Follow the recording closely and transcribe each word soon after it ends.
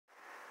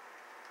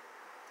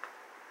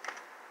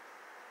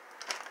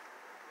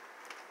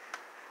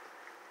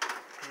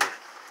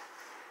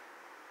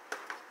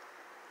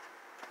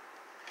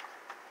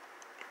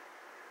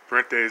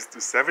Birthday is the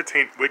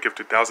 17th week of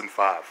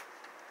 2005.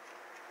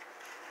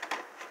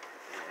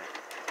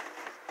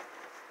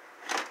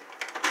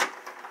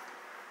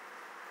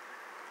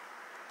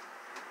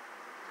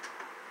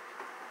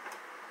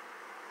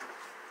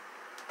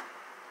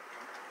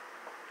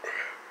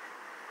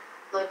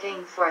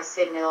 Looking for a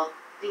signal,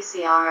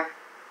 VCR.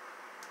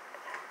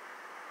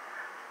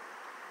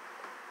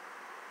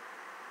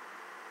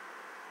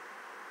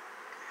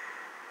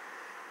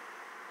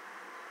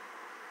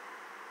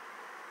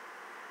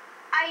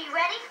 Are you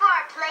ready for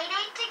our play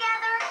date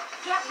together?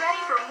 Get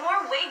ready for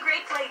more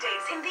way-great play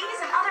dates in these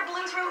and other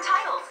Blues Room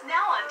titles,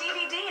 now on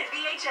DVD and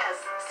VHS.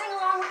 Sing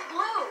along with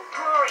Blue,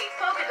 Rory,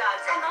 Polka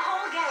Dots, and the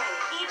whole gang.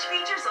 Each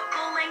features a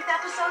full-length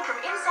episode from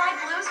inside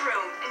Blues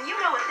Room, and you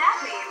know what that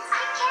means.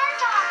 I can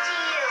talk to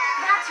you.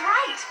 That's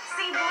right!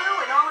 See Blue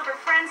and all of her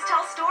friends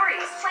tell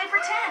stories, play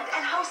pretend,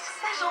 and host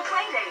special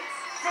play dates.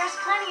 There's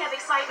plenty of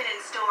excitement in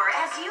store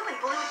as you and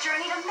Blue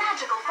journey to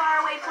magical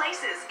faraway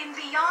places in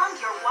beyond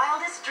your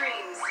wildest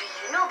dreams. Do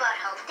you know about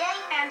Hug Day?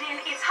 And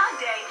in It's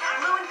Hug Day,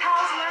 Blue and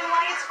pals learn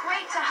why it's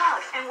great to hug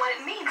and what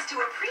it means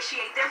to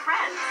appreciate their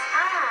friends.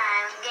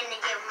 I'm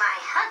gonna give my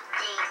Hug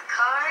Day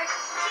card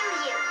to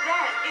you.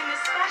 Then, in the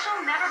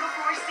special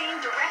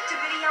never-before-seen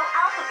direct-to-video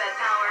alphabet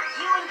power,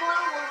 you and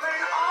Blue will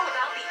learn all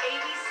about the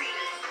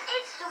ABCs.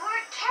 It's the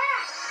word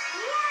cat.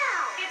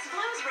 Meow. It's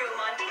Blues Room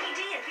on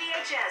DVD and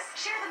VHS.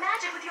 Share the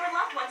magic with your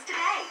loved ones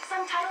today.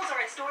 Some titles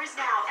are in stores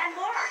now, and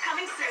more are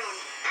coming soon.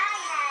 I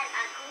had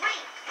a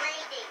great play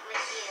date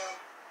with you.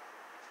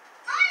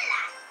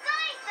 Hola,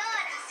 soy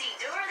Dora. See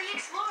Dora the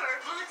Explorer,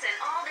 Boots, and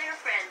all their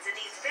friends in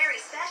these very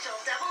special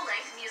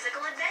double-length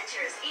musical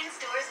adventures in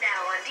stores now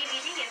on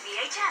DVD and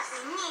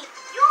VHS. We need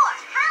your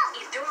help.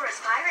 In Dora's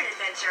Pirate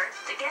Adventure,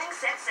 the gang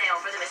set sail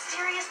for the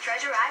mysterious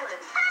Treasure Island.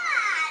 Come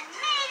on,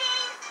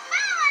 mateys,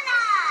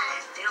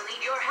 vámonos. They'll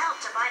need your help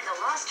to find the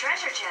lost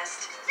treasure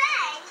chest.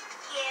 Say,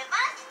 give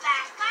us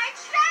back our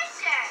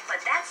treasure.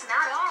 But that's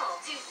not all.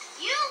 Do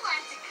you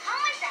want to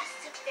come with us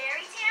to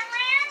Fairy Tale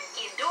Land?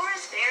 In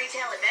Dora's Fairy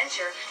Tale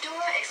Adventure,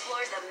 Dora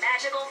explores the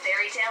magical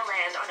fairy tale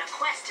land on a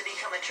quest to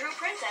become a true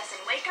princess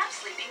and wake up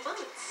sleeping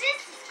Boots.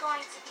 This is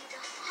going to be the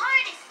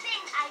hardest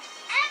thing I've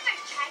ever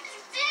tried to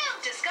do.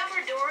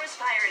 Discover Dora's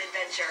Pirate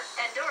Adventure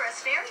and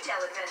Dora's Fairy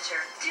Tale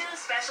Adventure. 2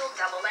 special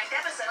double-length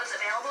episodes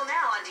available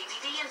now on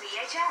DVD and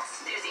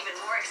VHS. There's even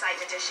more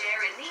excitement to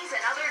share in these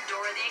and other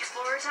Dora the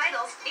Explorer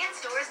titles in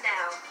stores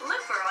now.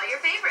 Look for all your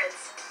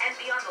favorites. And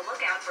be on the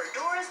lookout for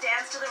Dora's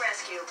Dance to the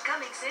Rescue,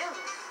 coming soon.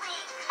 We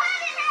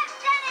couldn't have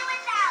done it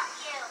without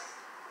you.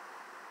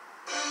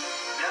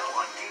 Now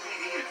on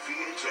DVD and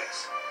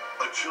VHS,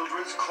 a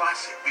children's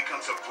classic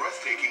becomes a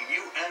breathtaking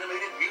new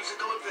animated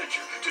musical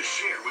adventure to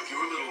share with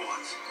your little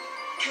ones.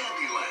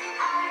 Candyland.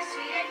 Our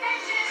sweet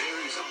adventure.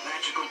 There is a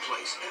magical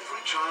place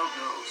every child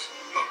knows.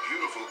 A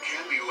beautiful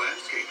candy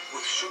landscape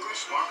with sugar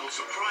sparkle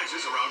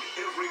surprises around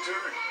every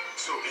turn.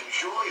 So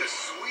enjoy a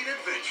sweet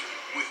adventure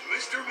with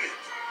Mr.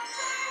 Mint,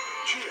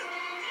 Jim,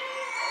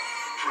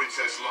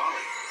 Princess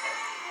Lolly,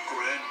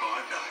 Grandma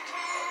Nut,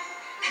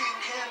 King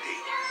Candy,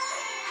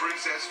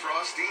 Princess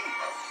Frostine,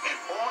 and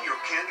all your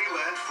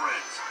Candyland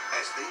friends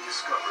as they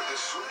discover the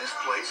sweetest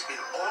place in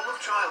all of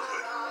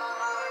childhood.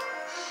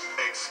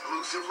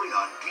 Exclusively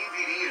on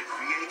DVD and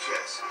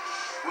VHS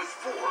with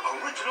 4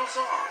 original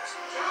songs.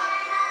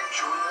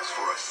 Join us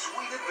for a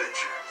sweet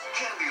adventure.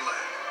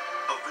 Candyland.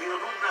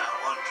 Available now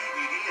on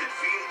DVD and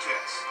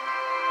VHS.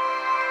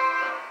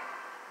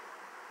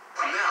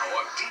 Now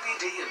on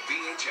DVD and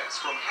VHS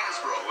from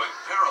Hasbro and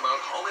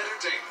Paramount Home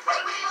Entertainment.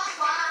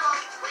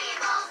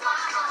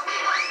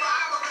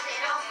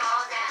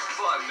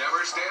 Fun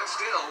never stands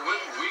still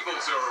when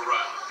Weebles are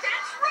around.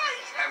 That's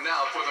right! And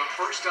now, for the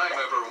first time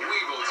ever,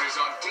 Weebles is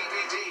on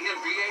DVD and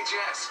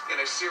VHS in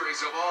a series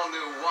of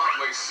all-new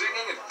wobbly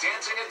singing and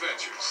dancing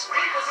adventures.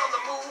 Weebles on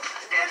the move,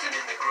 dancing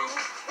in the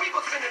groove.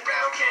 Weebles spinning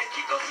round, can't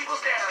keep those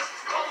Weebles down.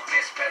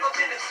 Goldfish,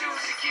 Pendleton, and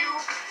Susie Q.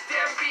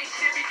 Damn beat,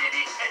 Tippy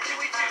Diddy, and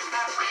Dewey too.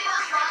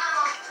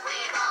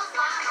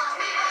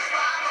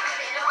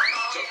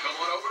 So come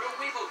on over to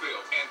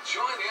Weebleville and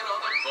join in on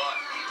the fun.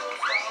 Weebles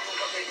wobble,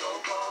 but they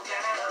don't fall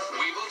down.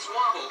 Weebles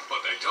wobble,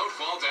 but they don't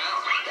fall down.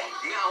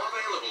 Now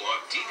available on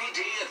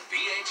DVD and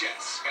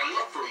VHS. And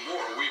look for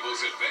more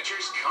Weebles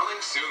adventures coming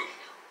soon.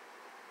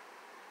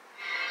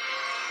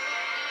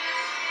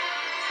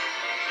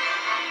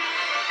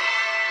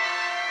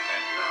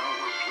 And now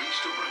we're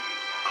pleased to bring you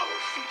our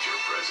feature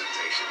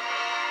presentation.